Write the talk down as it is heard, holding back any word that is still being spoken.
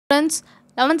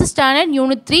11th standard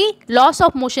unit 3 laws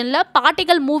of motionல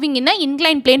particle moving in a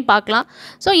inclined plane பார்க்கலாம்.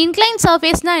 So inclined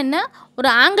surfaceனா என்ன, ஒரு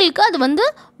ஆங்கிளுக்கு அது வந்து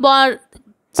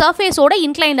சர்ஃபேஸோட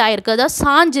இன்க்ளைண்ட் ஆகிருக்கு, அதாவது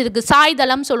சாஞ்சு இருக்குது,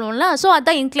 சாய்தளம் சொல்லுவோம்ல. ஸோ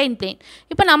அதுதான் இன்க்ளைன் பிளேன்.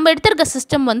 இப்போ நம்ம எடுத்திருக்க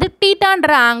சிஸ்டம் வந்து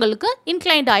டீட்டான்ற ஆங்கிளுக்கு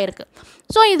இன்க்ளைண்ட் ஆகிருக்கு.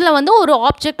 ஸோ இதில் வந்து ஒரு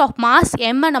ஆப்ஜெக்ட் ஆஃப் மாஸ்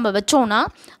எம்மை நம்ம வச்சோன்னா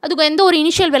அதுக்கு எந்த ஒரு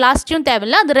இனிஷியல் வெலாசிட்டியும்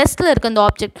தேவையில்லை, அது ரெஸ்ட்டில் இருக்குது அந்த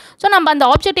ஆப்ஜெக்ட். ஸோ நம்ம அந்த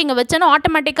ஆப்ஜெக்ட் இங்கே வச்சோன்னா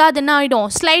ஆட்டோமேட்டிக்காக அது என்ன ஆகிடும்,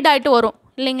 ஸ்லைட் ஆகிட்டு வரும்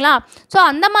இல்லைங்களா. ஸோ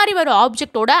அந்த மாதிரி ஒரு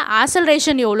ஆப்ஜெக்டோட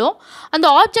ஆசலரேஷன் எவ்வளோ, அந்த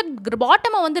ஆப்ஜெக்ட்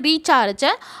பாட்டமை வந்து ரீச்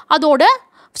ஆகிச்ச அதோட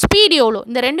ஸ்பீட் எவ்வளோ,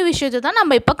 இந்த ரெண்டு விஷயத்தை தான்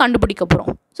நம்ம இப்போ கண்டுபிடிக்க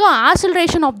போகிறோம். So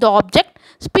acceleration of the object,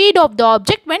 speed of the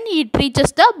object when it reaches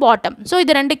the bottom. So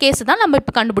இது ரெண்டு கேஸு தான் நம்ம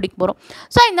இப்போ கண்டுபிடிக்க போகிறோம்.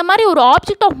 ஸோ இந்த மாதிரி ஒரு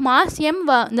ஆப்ஜெக்ட் ஆஃப் மாஸ் எம்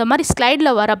இந்த மாதிரி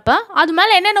ஸ்லைடில் வரப்போ அது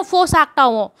மேலே என்னென்ன ஃபோர்ஸ் ஆக்ட்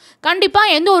ஆகும்,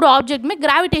 கண்டிப்பாக எந்த ஒரு ஆப்ஜெக்ட்டுமே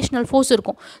கிராவிடேஷனல் ஃபோர்ஸ்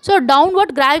இருக்கும். So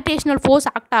downward gravitational force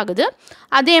act ஆகுது.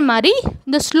 அதே மாதிரி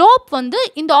இந்த ஸ்லோப் வந்து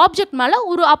இந்த ஆப்ஜெக்ட் மேலே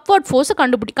ஒரு அப்வர்ட் ஃபோர்ஸை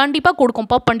கண்டிப்பாக கொடுக்கும்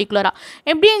பர்பெண்டிகுலராக.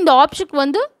 எப்படி இந்த ஆப்ஜெக்ட்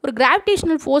வந்து ஒரு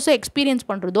கிராவிடேஷனல் ஃபோர்ஸை எக்ஸ்பீரியன்ஸ்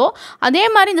பண்ணுறதோ அதே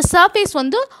மாதிரி இந்த சர்ஃபேஸ்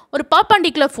வந்து ஒரு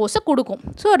பர்பெண்டிகுலர் ஃபோர்ஸை கொடுக்கும்.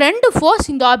 ஸோ ரெண்டு ஃபோர்ஸ்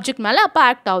இந்த ஆப்ஜெக்ட் மேலே அப்போ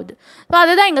ஆக்ட் ஆகுது. ஸோ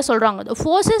அதை தான் இங்கே சொல்கிறாங்க, the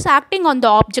forces acting on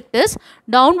the object is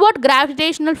downward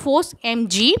gravitational force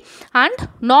mg and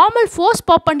normal force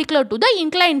perpendicular to the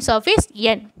inclined surface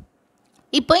n.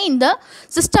 இப்போ இந்த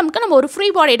சிஸ்டம்க்கு நம்ம ஒரு ஃப்ரீ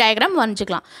பாடி டயக்ராம்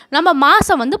வரைஞ்சிக்கலாம். நம்ம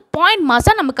மாஸை வந்து பாயிண்ட்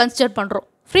மாஸாக நம்ம கன்சிடர் பண்ணுறோம்.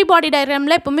 ஃப்ரீ பாடி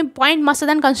டயக்ராமில் எப்போவுமே பாயிண்ட் மாஸை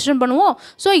தான் கன்சிடர் பண்ணுவோம்.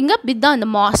 ஸோ இங்கே இதுதான் இந்த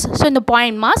மாஸ். ஸோ இந்த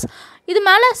பாயிண்ட் மாஸ், இது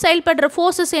மேலே செயல்படுற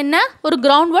ஃபோர்ஸஸ் என்ன, ஒரு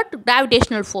கிரவுண்ட்வர்ட்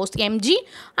gravitational force MG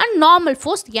and normal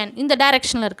force என் இந்த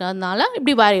டைரெக்ஷனில் இருக்கிறதுனால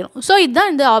இப்படி வரையும். ஸோ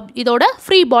இதுதான் இதோட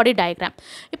ஃப்ரீ பாடி டயக்ராம்.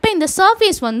 இப்போ இந்த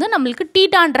சர்ஃபேஸ் வந்து நம்மளுக்கு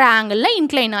டீட்டான்ற ஆங்கிளில்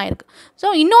இன்க்ளைன் ஆகிருக்கு. ஸோ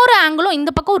இன்னொரு ஆங்கிளும்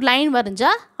இந்த பக்கம் ஒரு லைன்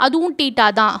வரைஞ்சால் அதுவும் டீட்டா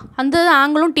தான், அந்த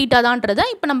ஆங்கிளும் டீட்டா தான்றதை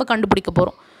இப்போ நம்ம கண்டுபிடிக்க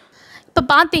போகிறோம். இப்போ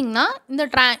பார்த்தீங்கன்னா இந்த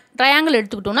ட்ரையாங்கிள்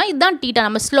எடுத்துக்கிட்டோம்னா இதுதான் டீட்டா.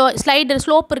 நம்ம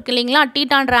ஸ்லோப் இருக்குது இல்லைங்களா,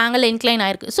 டீட்டான்ற ஆங்கிள் இன்க்ளைன்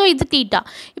ஆகிருக்கு. ஸோ இது டீட்டா.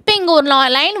 இப்போ இங்கே ஒரு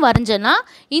லைன் வரைஞ்சேன்னா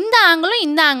இந்த ஆங்கிளும்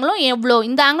எவ்வளோ,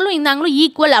 இந்த ஆங்கிளும்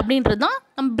ஈக்குவல் அப்படின்றது தான்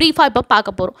நம்ம ப்ரீஃபாக இப்போ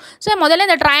பார்க்க போகிறோம். ஸோ முதல்ல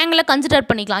இந்த ட்ரையாங்கிளை கன்சிடர்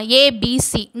பண்ணிக்கலாம்.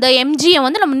 ஏபிசி இந்த எம்ஜியை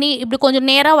வந்து நம்ம இப்படி கொஞ்சம்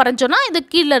நேராக வரைஞ்சோன்னா இது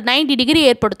கீழே 90 டிகிரி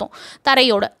ஏற்படுத்தும்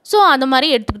தரையோட. ஸோ அந்த மாதிரி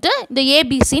எடுத்துக்கிட்டு இந்த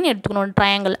ஏபிசின்னு எடுத்துக்கணும்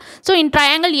ட்ரையாங்கிள். ஸோ இந்த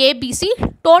ட்ரையாங்கிள் ஏபிசி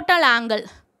டோட்டல் ஆங்கிள்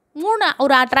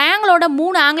ஒரு ட்ரையாங்கிளோட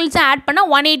 3 ஆங்கிள்ஸை ஆட்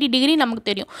பண்ணால் 180 டிகிரி நமக்கு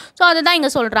தெரியும். ஸோ அதை தான்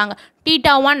இங்கே சொல்கிறாங்க,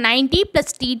 theta 1 90 plus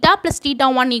theta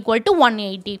 1 equal to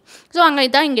 180. So அங்கே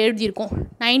இதான் இங்கே எழுதியிருக்கோம்,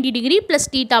 90 degree plus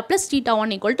theta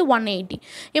 1 equal to 180.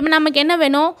 இப்போ நமக்கு என்ன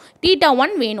வேணும், theta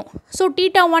 1 வேணும். So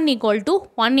theta 1 equal to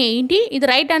 180.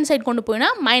 இது ரைட் ஹேண்ட் சைட் கொண்டு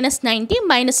போயினா -90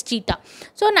 மைனஸ் theta.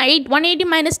 ஸோ 180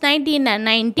 minus 90 என்ன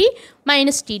 90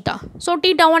 மைனஸ் theta. ஸோ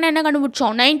theta 1 என்ன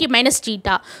கண்டுபிடிச்சோம், 90 மைனஸ்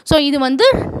theta. ஸோ இது வந்து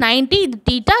 90, இது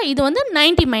theta, இது வந்து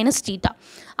 90 மைனஸ் theta.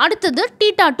 அடுத்தது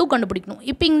theta 2 கண்டுபிடிக்கணும்.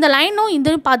 இப்போ இந்த லைனும்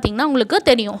இது பார்த்தீங்கன்னா உங்களுக்கு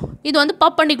தெரியும், இது வந்து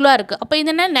பர்பெண்டிகுலராக இருக்குது. அப்போ இது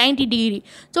என்ன 90 degree.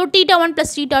 So theta 1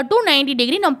 plus theta 2 90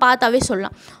 degree நம்ம பார்த்தாவே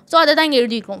சொல்லலாம். ஸோ அதை தான் இங்கே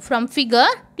எழுதியிருக்கோம், from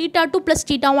figure theta 2 plus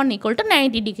theta 1 equal to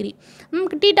 90 degree.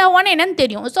 நமக்கு theta 1 என்னன்னு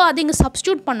தெரியும். ஸோ அது இங்கே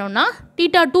சப்ஸ்டியூட் பண்ணோன்னா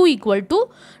theta 2 equal to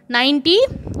 90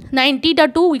 theta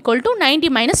 2 equal to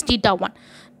 90 minus theta 1.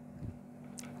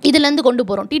 இதுலேருந்து கொண்டு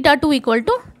போகிறோம், theta 2 equal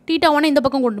to theta 1 இந்த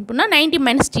பக்கம் கொண்டு போனால் 90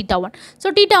 மைனஸ் theta 1. ஸோ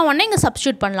theta 1 இங்கே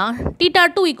சப்ஸ்டியூட் பண்ணலாம், theta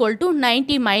 2 equal to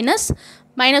 90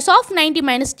 minus of 90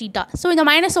 minus theta. So இந்த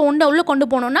மைனஸை உள்ளே கொண்டு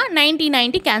போனோன்னா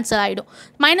 90 கேன்சல் ஆகிடும்,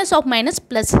 minus of minus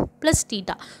plus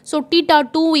theta. So theta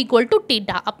 2 equal to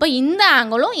theta. அப்போ இந்த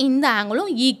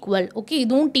ஆங்கிளும் ஈக்குவல். ஓகே,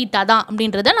 இதுவும் theta தான்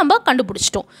அப்படின்றத நம்ம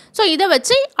கண்டுபிடிச்சிட்டோம். ஸோ இதை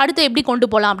வச்சு அடுத்து எப்படி கொண்டு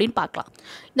போகலாம் அப்படின்னு பார்க்கலாம்.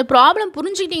 இந்த ப்ராப்ளம்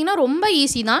புரிஞ்சுக்கிட்டிங்கன்னா ரொம்ப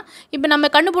ஈஸி தான். இப்போ நம்ம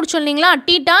கண்டுபிடிச்சோம் இல்லைங்களா,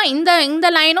 டீட்டா இந்த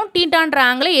லைனும் டீட்டான்ற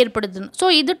ஆங்கிளை ஏற்படுத்துது. ஸோ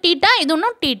இது டீட்டா, இது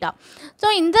ஒன்றும் டீட்டா. ஸோ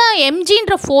இந்த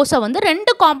எம்ஜின்ற ஃபோர்ஸை வந்து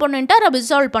 2 காம்போனெண்ட்டாக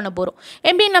ரிசால்வ் பண்ண போகிறோம்.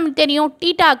 எப்படின்னு நமக்கு தெரியும்,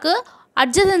 டீட்டாக்கு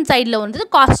அட்ஜசன்ட் சைடில் வந்து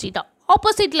காஸ் டீட்டா,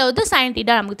 ஆப்போசிட்டில் வந்து சைன்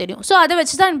டீட்டா நமக்கு தெரியும். ஸோ அதை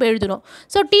வச்சு தான் இப்போ எழுதுகிறோம்.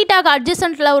 ஸோ டீட்டாக்கு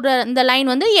அட்ஜசன்ட்டில் ஒரு இந்த லைன்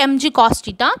வந்து எம்ஜி காஸ்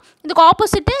டீட்டா, இதுக்கு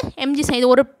ஆப்போசிட்டு எம்ஜி சைன். இது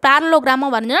ஒரு பேரலோகிராமாக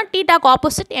வரைஞ்சோன்னா டீட்டாக்கு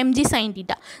opposite MG sine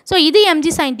theta. So இது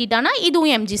எம்ஜி சைன் டீட்டானா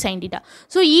இதுவும் எம்ஜி சைன் டீட்டா.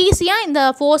 ஸோ ஈஸியாக இந்த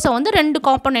ஃபோர்ஸை வந்து 2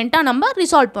 காம்போனெண்ட்டாக நம்ம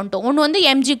ரிசால்வ் பண்ணிட்டோம். ஒன்று வந்து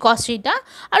எம்ஜி காஸ் டீட்டா,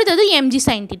 அடுத்தது எம்ஜி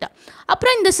சைன் டீட்டா.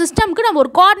 அப்புறம் இந்த சிஸ்டம்க்கு நம்ம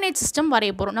ஒரு கோஆர்டினேட் சிஸ்டம்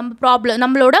வரைய போகிறோம்.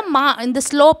 நம்மளோட இந்த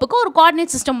ஸ்லோப்புக்கு ஒரு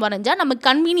கோஆர்டினேட் சிஸ்டம் வரைஞ்சால் நம்ம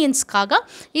கன்வீனியன்ஸ்க்காக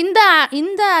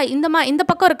இந்த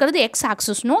பக்கம் இருக்கிறது எக்ஸ்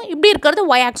ஆக்சிஸ்னும் இப்படி இருக்கிறது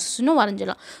ஒய் ஆக்சிஸ்னும்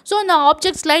வரைஞ்சிடலாம். ஸோ இந்த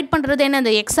ஆப்ஜெக்ட் ஸ்லைட் பண்ணுறது என்ன,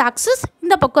 இந்த எக்ஸ் ஆக்சிஸ்,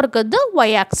 இந்த பக்கம் இருக்கிறது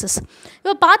ஒய் ஆக்சிஸ்.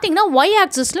 இப்போ பார்த்தீங்கன்னா ஒய்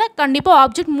ஆக்சிஸில் கண்டிப்பாக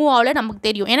ஆப்ஜெக்ட் மூவ் ஆகல நமக்கு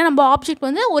தெரியும். ஏன்னா நம்ம ஆப்ஜெக்ட்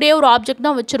வந்து ஒரே ஒரு ஆப்ஜெக்ட்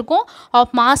தான் வச்சுருக்கோம்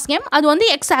ஆஃப் மாஸ் எம், அது வந்து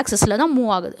எக்ஸ் ஆக்சிஸில் தான்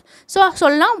மூவ் ஆகுது. ஸோ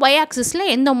சொல்லலாம் ஒய் ஆக்சிஸில்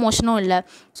எந்த மோஷனும் இல்லை.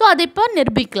 ஸோ அதை இப்போ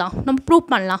நிரூபிக்கலாம், நம்ம ப்ரூவ்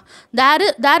பண்ணலாம்.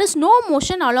 There is no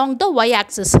motion along the why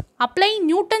axis. Apply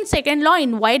Newton second law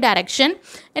in Y direction.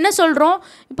 என்ன சொல்கிறோம்,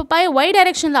 இப்போ ஒய்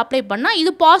டைரக்ஷனில் அப்ளை பண்ணால்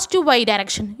இது பாசிட்டிவ் ஒய்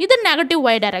டைரக்ஷன், இது நெகட்டிவ்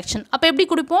ஒய் டைரக்ஷன். அப்போ எப்படி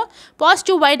கொடுப்போம்,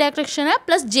 positive Y டைரக்ஷனை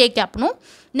plus J கேப்னும்,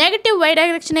 negative Y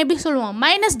டைரக்ஷனை எப்படி சொல்லுவோம்,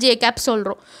 மைனஸ் ஜே கேப்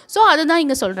சொல்கிறோம். ஸோ அதுதான்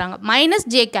இங்கே சொல்கிறாங்க, minus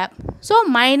j cap. So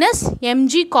minus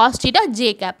MG cos theta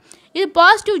j cap. இது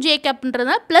positive J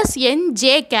கேப்ன்றதுனால plus N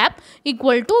j cap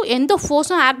equal to எந்த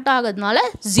ஃபோர்ஸும் ஆக்ட் ஆகிறதுனால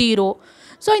 0.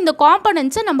 ஸோ இந்த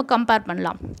காம்பனன்ட்ஸை நம்ம கம்பேர்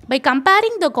பண்ணலாம். By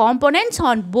comparing the components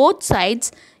on both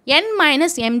sides n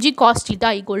minus mg cos theta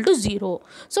equal to 0.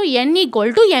 So n equal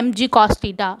to mg cos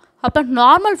theta. அப்போ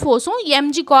normal ஃபோர்ஸும்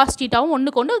mg cos thetaவும்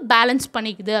ஒன்று கொண்டு balance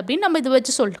பண்ணிக்குது அப்படின்னு நம்ம இதை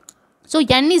வச்சு சொல்கிறோம். So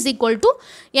n is equal to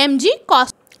mg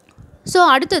cos. So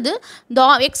அடுத்தது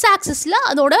x ஆக்சிஸில்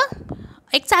அதோட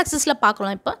x ஆக்சிஸில்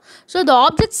பார்க்கலாம் இப்போ. So the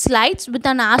object slides with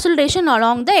an acceleration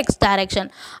along the x direction.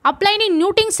 Applying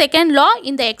Newton's second law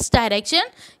in the x direction.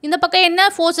 இந்த பக்கம் என்ன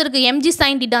ஃபோர்ஸ் இருக்குது, mg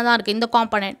sin theta தான் இருக்குது இந்த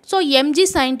component. So mg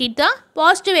sin theta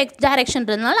positive x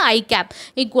டைரக்ஷன்றதுனால i cap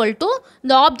equal to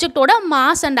இந்த ஆப்ஜெக்டோட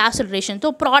mass and acceleration. So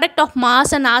product of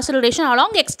mass and acceleration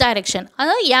along x direction,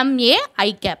 அதாவது ma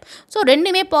i cap. So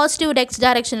ரெண்டுமே positive x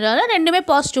டைரக்ஷன்றதுனால ரெண்டுமே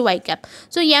positive i cap.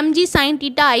 So mg sin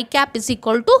theta i cap is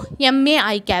equal to ma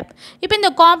i cap. இப்போ இந்த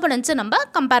காம்பனன்ட்ஸை நம்ம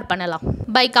compare பண்ணலாம்.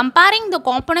 By comparing the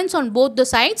components on both the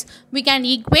sides, we can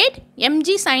equate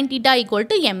mg sin theta equal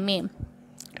to ma.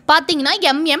 பார்த்தீங்கன்னா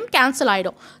mm cancel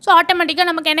ஆகிடும். So ஆட்டோமேட்டிக்காக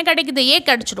நமக்கு என்ன கிடைக்குது, a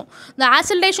கிடச்சிடும். the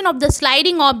acceleration of the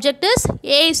sliding object is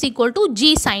a is equal to g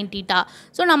sin theta.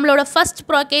 So நம்மளோட first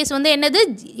case வந்து என்னது,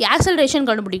 ஆக்சலரேஷன்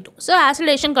கண்டுபிடிக்கிட்டோம். ஸோ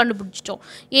ஆக்சலரேஷன் கண்டுபிடிச்சிட்டோம்,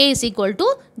 a is equal to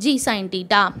g sin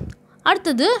theta.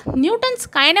 அடுத்தது Newton's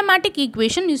kinematic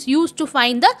equation is use to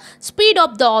find the speed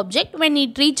of the object when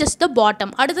it reaches the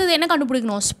bottom. அடுத்தது என்ன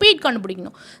கண்டுபிடிக்கணும், speed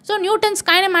கண்டுபிடிக்கணும். So Newton's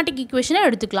kinematic ஈக்குவேஷனை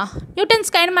எடுத்துக்கலாம். Newton's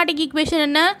kinematic equation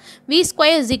என்ன, v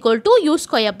square is equal to u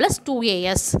square plus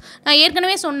 2as. நான்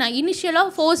ஏற்கனவே சொன்னேன்,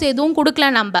 இனிஷியலாக ஃபோர்ஸ் எதுவும் கொடுக்கல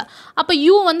நம்ம, அப்போ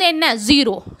u வந்து என்ன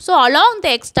 0. So along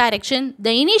the x direction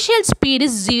the initial speed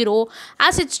is 0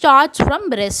 as it starts from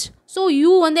rest. So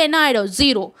u வந்து என்ன ஆகிடும்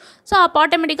 0. ஸோ அப்போ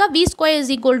ஆட்டோமேட்டிக்காக v square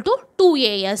is equal to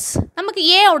 2as. நமக்கு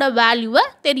ஏவோட வேல்யூவை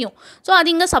தெரியும். ஸோ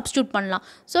அது இங்கே சப்ஸ்டியூட் பண்ணலாம்.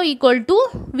 So equal to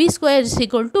v square is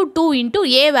equal to 2 into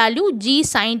a value g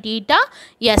sin theta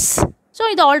s. So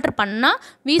இதை ஆல்டர் பண்ணால்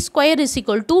v square is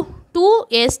equal to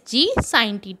 2sg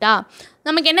sin theta.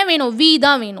 நமக்கு என்ன வேணும், v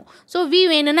தான் வேணும். ஸோ v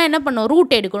வேணும்னா என்ன பண்ணணும்,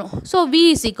 ரூட் எடுக்கணும். So v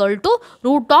is equal to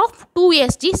root of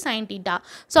 2sg sin theta.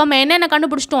 So நம்ம என்னென்ன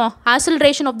கண்டுபிடிச்சிட்டோம்,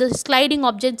 acceleration of the sliding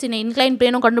objects in incline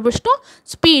பிளேனும் கண்டுபிடிச்சிட்டோம்,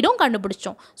 ஸ்பீடும்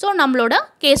கண்டுபிடிச்சிட்டோம். ஸோ நம்மளோட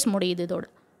கேஸ் முடியுது இதோட.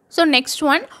 So next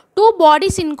one, two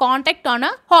bodies in contact on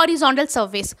a horizontal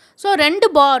surface. So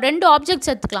ரெண்டு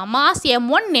objects எடுத்துக்கலாம், மாஸ்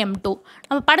m1 m2.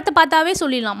 நம்ம படத்தை பார்த்தாவே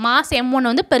சொல்லிடலாம், மாஸ்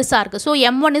m1 வந்து பெருசாக இருக்குது. So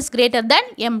m1 is greater than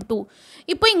m2.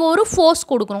 இப்போ இங்கே ஒரு ஃபோர்ஸ்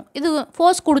கொடுக்கணும். இது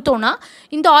ஃபோர்ஸ் கொடுத்தோன்னா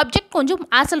இந்த ஆப்ஜெக்ட் கொஞ்சம்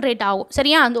ஆக்சலரேட் ஆகும்,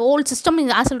 சரியா, அந்த ஹோல் சிஸ்டம்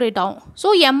ஆக்சலரேட் ஆகும். ஸோ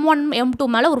m1 m2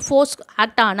 மேலே ஒரு ஃபோர்ஸ்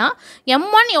ஆக்ட் ஆனால்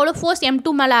m1 எவ்வளோ ஃபோர்ஸ்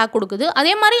m2 மேலே கொடுக்குது,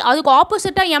 அதே மாதிரி அதுக்கு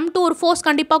ஆப்போசிட்டாக m2 ஒரு ஃபோர்ஸ்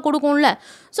கண்டிப்பாக கொடுக்கும்ல.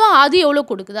 ஸோ அது எவ்வளோ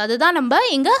கொடுக்குது, அதுதான் நம்ம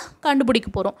இங்கே கண்டுபிடிக்க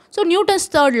போகிறோம். So Newton's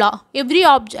third law, every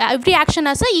action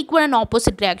has a equal and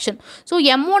opposite reaction. So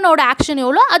m1ஓட action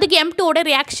எவ்வளோ, அதுக்கு m2ஓட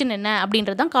ரியாக்ஷன் என்ன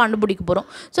அப்படின்றதான் கண்டுபிடிக்க போகிறோம்.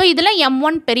 ஸோ இதில்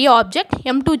m1 பெரிய ஆப்ஜெக்ட்,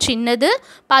 m2 சின்னது,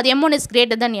 பாதி m1 is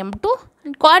greater than m2.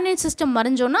 Coordinate system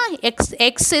வரைஞ்சோன்னா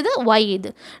X இது ஒய் இது.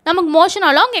 நமக்கு மோஷன்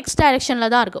அலாங் எக்ஸ்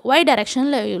டைரக்ஷனில் தான் இருக்குது, ஒய்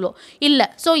டைரக்ஷனில் இவ்வளோ இல்லை.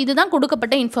 ஸோ இதுதான்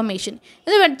கொடுக்கப்பட்ட இன்ஃபர்மேஷன்.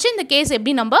 இதை வச்சு இந்த கேஸ்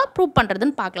எப்படி நம்ம ப்ரூவ்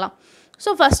பண்ணுறதுன்னு பார்க்கலாம்.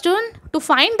 So first one, to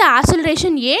find the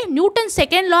acceleration A, Newton's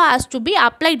second law has to be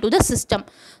applied to the system.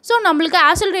 So நம்மளுக்கு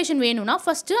acceleration வேணும்னா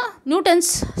ஃபஸ்ட்டு நியூட்டன்ஸ்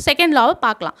செகண்ட் லாவை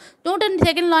பார்க்கலாம். Newton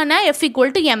second Lana F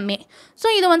equal to ma. So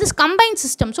இது வந்து combine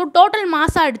system. So total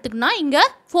மாஸாக எடுத்துக்கினா இங்கே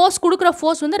force கொடுக்குற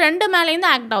force வந்து ரெண்டு மேலேருந்து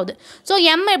ஆக்ட் ஆகுது. ஸோ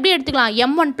m எப்படி எடுத்துக்கலாம்,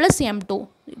 m1 + m2.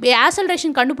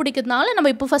 ஆக்சலரேஷன் கண்டுபிடிக்கிறதுனால நம்ம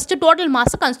இப்போ ஃபஸ்ட்டு டோட்டல்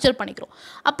மாஸை கன்சிடர் பண்ணிக்கிறோம்.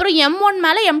 அப்புறம் m1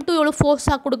 மேலே m2 எவ்வளோ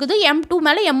ஃபோர்ஸாக கொடுக்குது, m2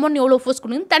 மேலே m1 எவ்வளோ ஃபோர்ஸ்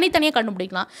கொடுக்குது தனித்தனியாக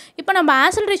கண்டுபிடிக்கலாம். இப்போ நம்ம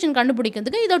ஆக்சலரேஷன்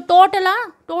கண்டுபிடிக்கிறதுக்கு இதை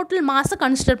டோட்டல் மாஸை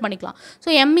கன்சிடர் பண்ணிக்கலாம். So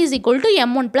m is equal to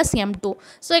m1 + m2.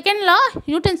 Second law,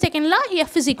 Newton second law,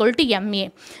 F is equal to ma.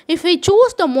 If we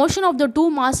choose the motion of the two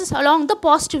masses along the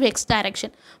positive x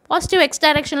direction, positive X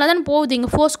டைரக்ஷனில் தான் போகுது, இங்கே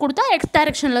force கொடுத்தா X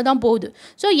டைரக்ஷனில் தான் போகுது.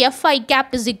 So FI cap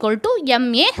is equal to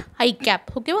ma I cap.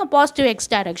 ஓகேவா, positive X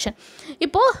direction.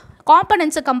 இப்போது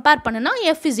காம்பனன்ட்ஸை கம்பேர் பண்ணுனா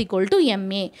F is equal to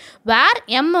ma, where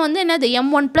m வந்து என்னது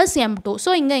m1 + m2.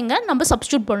 ஸோ இங்கே நம்ம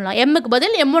சப்ஸ்டியூட் பண்ணலாம், mக்கு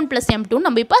பதில் m1 + m2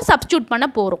 நம்ம இப்போ சப்ஸ்டியூட் பண்ண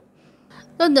போகிறோம்.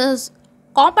 ஸோ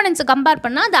காம்பனன்ட்ஸை கம்பேர்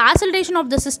பண்ணால் the acceleration of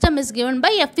the system is given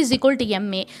by F is equal to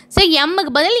ma. So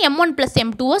எம்முக்கு பதில் m1 plus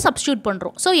m2 சப்ஸ்டியூட்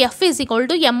பண்ணுறோம். So F is equal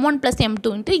to m1 plus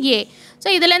m2 into a. So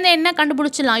இதுலேருந்து என்ன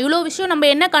கண்டுபிடிச்சிடலாம்? இவ்வளோ விஷயம் நம்ம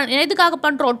எதுக்காக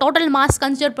பண்ணுறோம்? டோட்டல் மாஸ்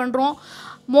கன்சிடர் பண்ணுறோம்,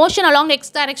 மோஷன் அலாங்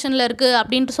எக்ஸ் டைரக்ஷனில் இருக்குது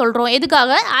அப்படின்ட்டு சொல்கிறோம்.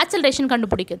 எதுக்காக? ஆக்சலரேஷன்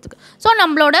கண்டுபிடிக்கிறதுக்கு. ஸோ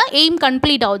நம்மளோட எய்ம்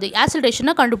கம்ப்ளீட் ஆகுது,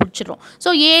 ஆக்சலரேஷனை கண்டுபிடிச்சிடும். So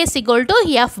A is equal to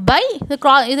F by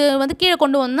இது வந்து கீழே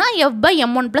கொண்டு வந்தால் F by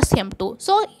m1 plus m2.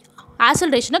 So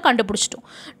acceleration கண்டுபிடிச்சிட்டோம்.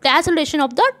 acceleration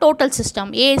of the total system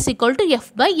A is equal to F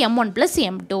by m1 plus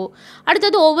m2.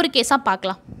 அடுத்தது ஒவ்வொரு கேஸாக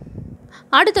பார்க்கலாம்.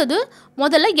 அடுத்தது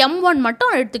முதல்ல m1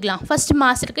 மட்டும் எடுத்துக்கலாம். ஃபர்ஸ்ட்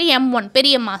மாஸ் இருக்குது m1,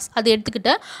 பெரிய மாஸ், அது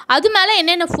எடுத்துக்கிட்டு அது மேலே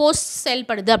என்னென்ன ஃபோர்ஸ்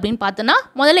செயல்படுது அப்படின்னு பார்த்தோன்னா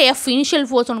முதல்ல F இனிஷியல்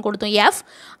ஃபோர்ஸ் ஒன்று கொடுத்தோம் F.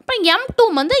 அப்புறம் m2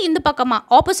 வந்து இந்த பக்கமாக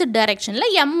ஆப்போசிட் டைரெக்ஷனில்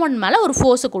m1 மேலே ஒரு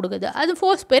ஃபோர்ஸை கொடுக்குது. அது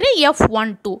ஃபோர்ஸ் பேர்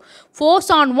F12, force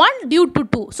on 1 due to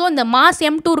 2. So இந்த மாஸ்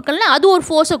m2 இருக்குல்ல, அது ஒரு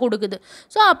ஃபோர்ஸை கொடுக்குது.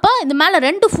 ஸோ அப்போ இந்த மேலே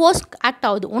 2 ஃபோர்ஸ் ஆக்ட்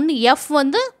ஆகுது. ஒன்று F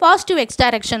வந்து பாசிட்டிவ் எக்ஸ்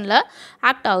டைரெக்ஷனில்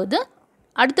ஆக்ட் ஆகுது,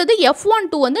 அடுத்தது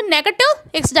F12 வந்து நெகட்டிவ்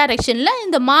எக்ஸ் டைரெக்ஷனில்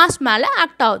இந்த மாஸ் மேலே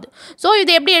ஆக்ட் ஆகுது. ஸோ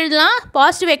இது எப்படி எழுதலாம்?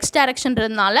 Positive X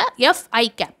டைரெக்ஷன்றதுனால FI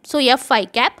gap. So FI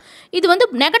gap இது வந்து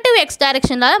நெகட்டிவ் எக்ஸ்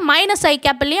டைரெக்ஷனால மைனஸ் ஐ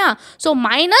கேப் இல்லையா? So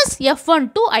minus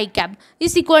F12 I gap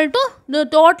is equal to the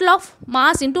total of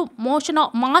mass into motion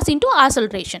of mass into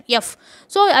acceleration F.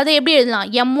 So அதை எப்படி எழுதலாம்?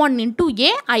 M1 into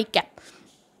A I gap.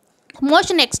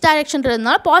 Motion X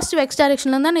டைரெக்ஷன்றதுனால positive X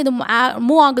டைரெக்ஷனில் தான் இது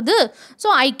move ஆகுது. So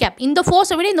I gap இந்த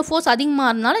ஃபோர்ஸை விட இந்த ஃபோர்ஸ் அதிகமாக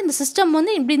இருந்தாலும் இந்த சிஸ்டம்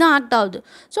வந்து இப்படி தான் ஆக்ட் ஆகுது.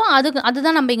 ஸோ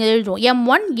அதுதான் நம்ம இங்கே எழுதுவோம்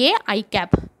M1 A I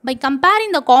gap. By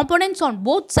comparing the components on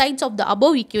both sides of the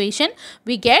above equation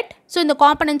we get, so இந்த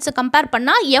components கம்பேர்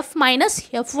பண்ணால் F minus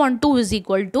F12 is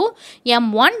equal to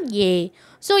M1 A.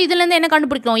 So இதுலேருந்து என்ன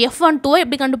கண்டுபிடிக்கலாம்? F12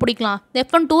 எப்படி கண்டுபிடிக்கலாம்?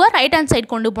 F12 ரைட் ஹேண்ட் சைட்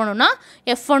கொண்டு போனோம்னா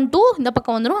F12 இந்த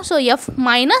பக்கம் வந்துடும். So F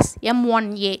minus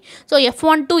M1A. So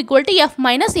F12 equal to F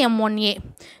minus M1A.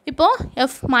 இப்போது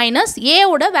F minus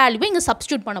Aவோட வேல்யூவை இங்கே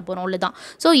சப்ஸ்டியூட் பண்ண போகிறோம், அவ்வளோதான்.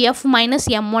 So F minus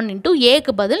M1 into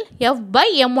Aக்கு பதில் F by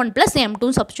M1 plus M2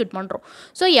 substitute பண்ணுறோம்.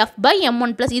 So F by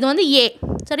M1 plus இது வந்து A,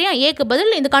 சரியா? Aக்கு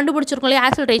பதில் இந்த கண்டுபிடிச்சிருக்கோம் இல்லையா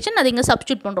ஆக்சலரேஷன், அது இங்கே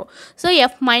சப்ஸ்டியூட் பண்ணுறோம். So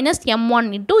F minus M1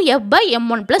 into F by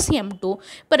M1 plus M2.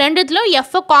 இப்போ ரெண்டுத்தில் F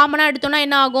காமனாக எடுத்தோன்னா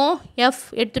என்ன ஆகும்? F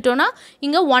எடுத்துட்டோன்னா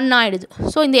இங்கே 1 ஆகிடுது.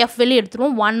 ஸோ இந்த F வெளியே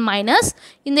எடுத்துருவோம். 1 மைனஸ்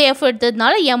இந்த F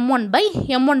எடுத்ததுனால M1 by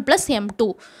M1 plus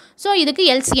M2. So இதுக்கு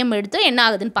LCM எடுத்து என்ன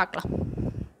ஆகுதுன்னு பார்க்கலாம்.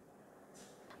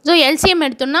 ஸோ LCM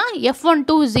எடுத்தோன்னா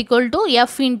F12 is equal to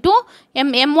F into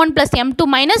M1 plus M2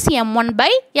 minus M1 by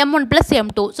M1 plus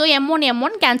M2. So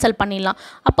M1 cancel பண்ணிடலாம்.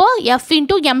 அப்போது F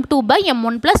into M2 by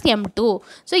M1 plus M2.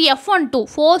 So F12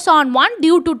 force on 1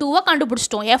 due to 2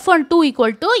 கண்டுபிடிச்சிட்டோம். F12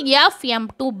 equal to F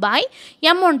M2 by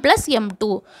M1 plus M2.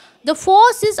 The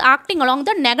force is acting along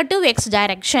the negative x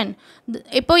direction.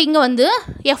 இப்போ இங்கே வந்து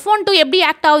F12 எப்படி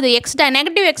act ஆகுது?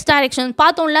 Negative X direction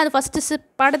பார்த்தோம்ல, அது first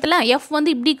படத்தில் F வந்து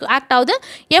இப்படி ஆக்ட் ஆகுது,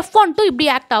 F12 இப்படி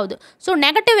ஆக்ட் ஆகுது. ஸோ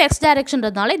நெகட்டிவ் எக்ஸ்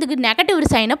டைரெக்ஷன்றதுனால இதுக்கு நெகட்டிவ்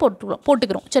சைனை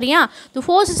போட்டுக்கிறோம், சரியா? தி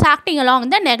force is acting along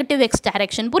the negative X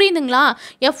direction. புரியுதுங்களா?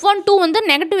 F12 வந்து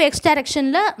நெகட்டிவ் எக்ஸ்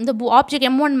டைரெக்ஷனில் இந்த ஆப்ஜெக்ட்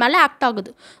M1 மேலே ஆக்ட்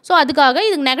ஆகுது. ஸோ அதுக்காக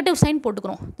இதுக்கு நெகட்டிவ் சைன்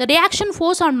போட்டுக்கிறோம். The reaction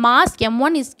force on mass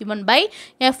M1 is given by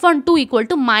F12 equal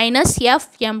to minus F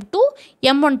M2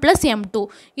 M1 plus M2.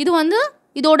 இது வந்து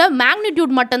இதோட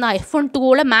மேக்னிடியூட் மட்டும்தான்,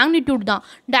 F12ஓட மேக்னிடியூட் தான்.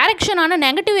 டைரெக்ஷனான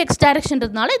நெகட்டிவ் எக்ஸ்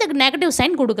டைரெக்ஷன்றதுனால இதுக்கு நெகட்டிவ்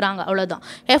சைன் கொடுக்குறாங்க, அவ்வளோதான்.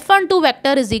 F12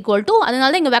 vector is equal to, அதனால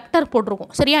தான் இங்கே வெக்டர்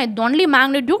போட்டிருக்கோம், சரியா? இது ஒன்லி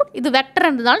மேக்னிடியூட், இது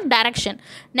வெக்டர்ன்றதுனால direction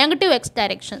negative X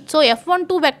direction. So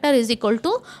F12 vector is equal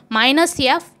to minus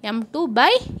F M2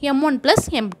 by M1 plus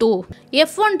M2.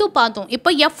 F12 பார்த்தோம். இப்போ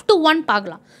F21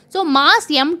 பார்க்கலாம். ஸோ மாஸ்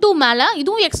M2 மேலே,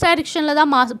 இதுவும் எக்ஸ் டைரெக்ஷனில் தான்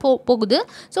மாஸ் போகுது.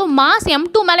 ஸோ மாஸ்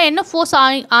M2 மேலே என்ன ஃபோர்ஸ்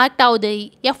ஆக்ட் ஆகுது?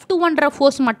 F21ன்ற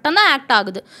ஃபோர்ஸ் மட்டும்தான் ஆக்ட்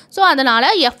ஆகுது. ஸோ அதனால்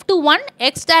F21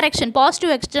 X direction,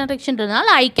 positive X டைரெக்ஷன்றதுனால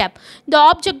ஐ கேப். இந்த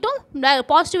ஆப்ஜெக்ட்டும்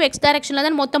பாசிட்டிவ் எக்ஸ் டைரெக்ஷனில்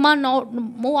தான் மொத்தமாக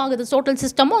மூவ் ஆகுது, டோட்டல்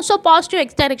சிஸ்டமும். ஸோ பாசிட்டிவ்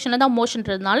எக்ஸ் டைரெக்ஷனில் தான்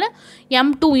மோஷன்றதுனால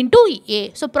M2 into A.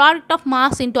 So product of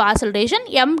mass into acceleration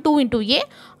M2 into A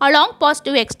along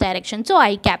positive x direction. So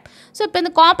I cap. So இப்போ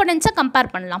இந்த components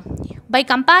compare பண்ணலாம். By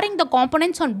comparing the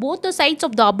components on both the sides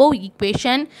of the above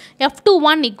equation,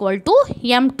 F21 equal to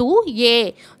M2A.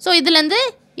 So இதிலிருந்து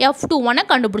F21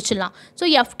 கண்டுபிடிச்சிடலாம். So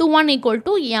F21 equal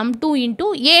to M2 into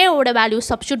A ஓட value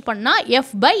substitute பண்ணால் F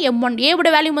by M1. A ஓட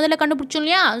value முதல்ல கண்டுபிடிச்சோம்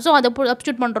இல்லையா? So அதை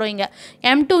substitute பண்ணுறோம் இங்கே.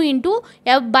 M2 into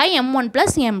F by M1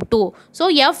 plus M2. So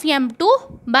F M2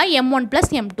 by M1 plus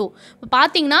M2. இப்போ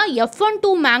பார்த்தீங்கன்னா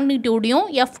F12 மேக்னிடியூடையும்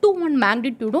F21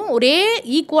 மேக்னிடியூடும் ஒரே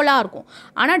ஈக்குவலாக இருக்கும்.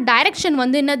 ஆனால் டைரெக்ஷன்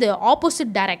வந்து என்னது?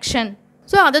 Opposite direction.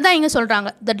 ஸோ அதை தான் இங்கே சொல்கிறாங்க.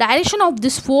 த direction of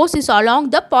this force is along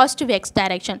the positive X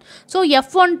direction. So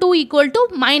F12 equal to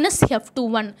minus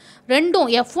F21. ரெண்டும்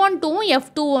F12வும்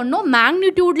F21ம்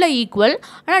மேக்னிடியூடில் ஈக்குவல்,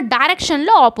 ஆனால்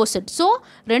டைரெக்ஷனில் ஆப்போசிட். ஸோ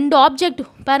ரெண்டு ஆப்ஜெக்ட்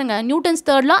பாருங்கள், நியூட்டன்ஸ்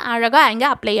தேர்ட்லாம் அழகாக அங்கே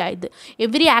அப்ளை ஆகிடுது.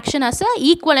 Every action as a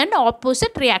equal and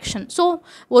opposite reaction. So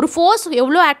ஒரு force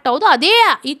எவ்வளோ ஆக்ட் ஆகுதோ அதே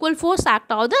ஈக்குவல் ஃபோர்ஸ்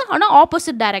ஆக்ட் ஆகுது, ஆனால்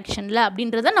ஆப்போசிட் டைரெக்ஷனில்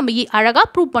அப்படின்றத நம்ம அழகாக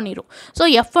ப்ரூவ் பண்ணிடும். So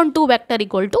F12 vector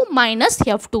equal to minus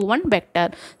F21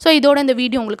 vector. So இதோட இந்த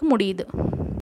வீடியோ உங்களுக்கு முடியுது.